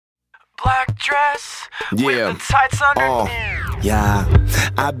black dress Yeah. with the tights underneath. Yeah,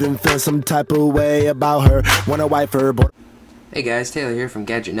 I've been feeling some type of way about her. Wanna wife her, but Hey guys, Taylor here from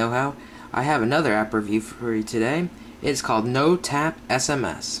Gadget Know-How. I have another app review for you today. It's called No Tap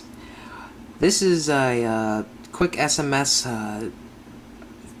SMS. This is a quick SMS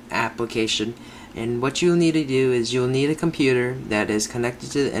application, and what you'll need to do is you'll need a computer that is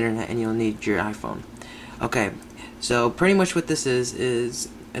connected to the internet, and you'll need your iPhone. Okay, so pretty much what this is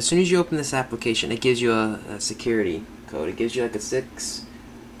as soon as you open this application, it gives you a security code. It gives you like a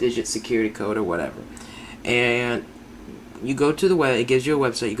 6-digit security code or whatever, and you go to the web. It gives you a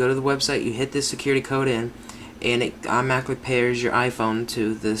website. You go to the website. You hit this security code in, and it automatically pairs your iPhone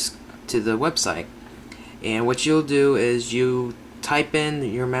to the website. And what you'll do is you type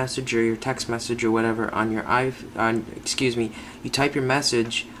in your message or your text message or whatever on your you type your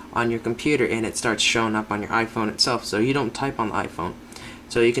message on your computer, and it starts showing up on your iPhone itself. So you don't type on the iPhone.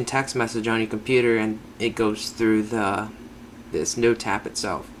 So you can text message on your computer, and it goes through this No Tap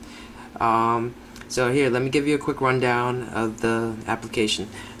itself. So here, let me give you a quick rundown of the application.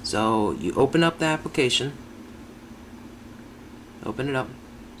 So you open up the application, open it up,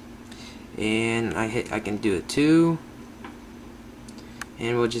 and I can do it too,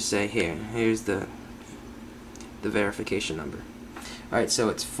 and we'll just say here's the verification number. Alright, so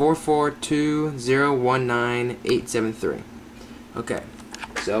it's 442019873. Okay,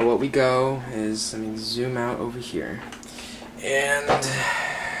 so what we go is, let me zoom out over here, and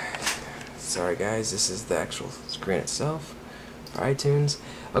sorry guys, this is the actual screen itself for iTunes.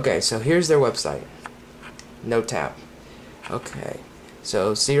 Okay, so here's their website, No Tap. Okay,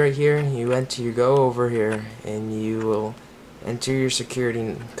 so see right here, you go over here and you will enter your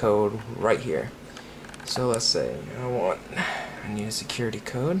security code right here. So let's say I need a security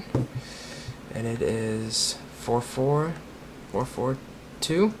code, and it is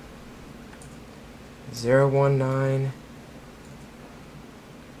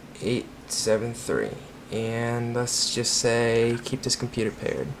 44442019873, and let's just say keep this computer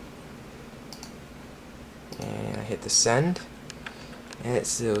paired, and I hit the send, and it's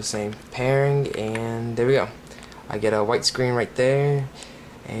still saying pairing, and there we go. I get a white screen right there,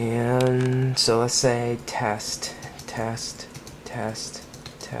 and so let's say test,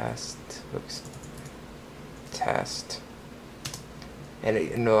 and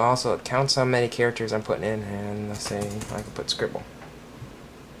it also counts how many characters I'm putting in, and let's say I can put scribble.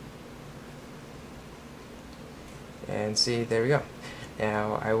 And see, there we go.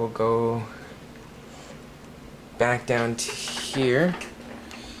 Now I will go back down to here,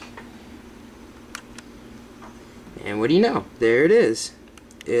 and what do you know? There it is.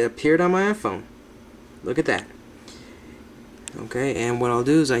 It appeared on my iPhone. Look at that. Okay, and what I'll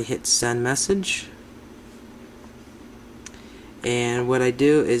do is I hit send message, and what I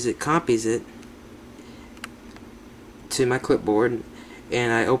do is it copies it to my clipboard,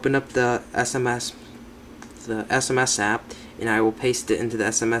 and I open up the SMS app, and I will paste it into the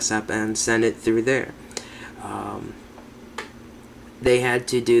SMS app and send it through there. They had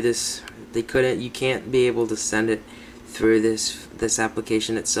to do this. They couldn't. You can't be able to send it through this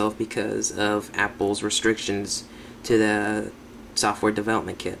application itself because of Apple's restrictions to the software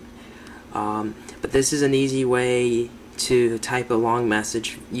development kit. But this is an easy way to type a long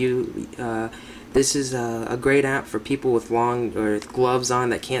message. This is a great app for people with long or gloves on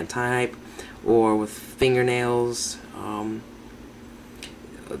that can't type, or with fingernails.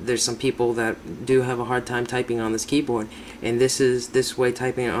 There's some people that do have a hard time typing on this keyboard, and this way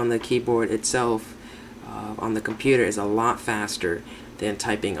typing on the keyboard itself on the computer is a lot faster than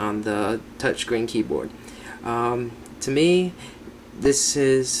typing on the touchscreen keyboard. To me, this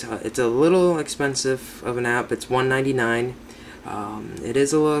is it's a little expensive of an app. It's $1.99. It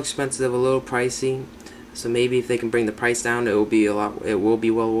is a little expensive, a little pricey. So maybe if they can bring the price down, it will be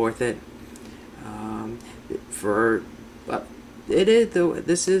well worth it.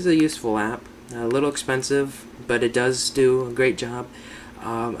 This is a useful app. A little expensive, but it does do a great job.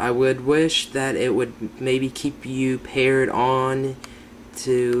 I would wish that it would maybe keep you paired on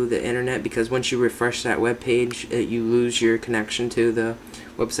to the internet, because once you refresh that web page, you lose your connection to the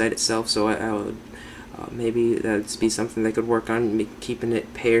website itself. So I would maybe that'd be something they could work on, keeping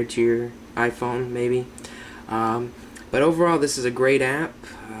it paired to your iPhone maybe. But overall, this is a great app.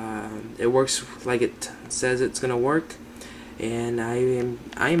 It works like it says it's gonna work, and I am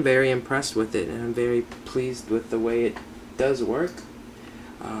very impressed with it, and I'm very pleased with the way it does work.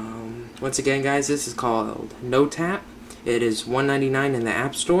 Once again, guys, this is called No Tap. It is $1.99 in the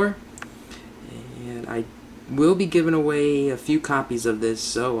App Store, and I will be giving away a few copies of this.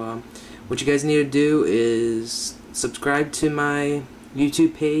 So what you guys need to do is subscribe to my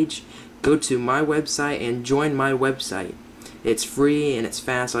YouTube page, go to my website and join my website. It's free and it's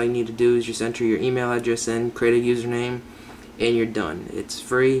fast. All you need to do is just enter your email address in, create a username, and you're done. It's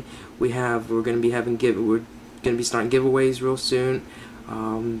free. We're going to be starting giveaways real soon.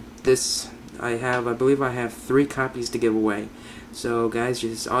 I believe I have 3 copies to give away. So guys,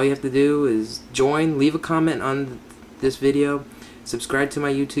 just all you have to do is join, leave a comment on this video, subscribe to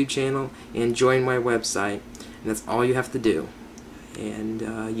my YouTube channel, and join my website. And that's all you have to do. And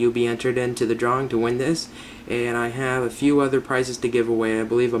you'll be entered into the drawing to win this. And I have a few other prizes to give away. I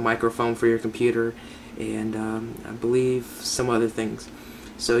believe a microphone for your computer, and I believe some other things.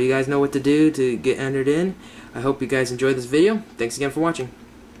 So you guys know what to do to get entered in. I hope you guys enjoyed this video. Thanks again for watching.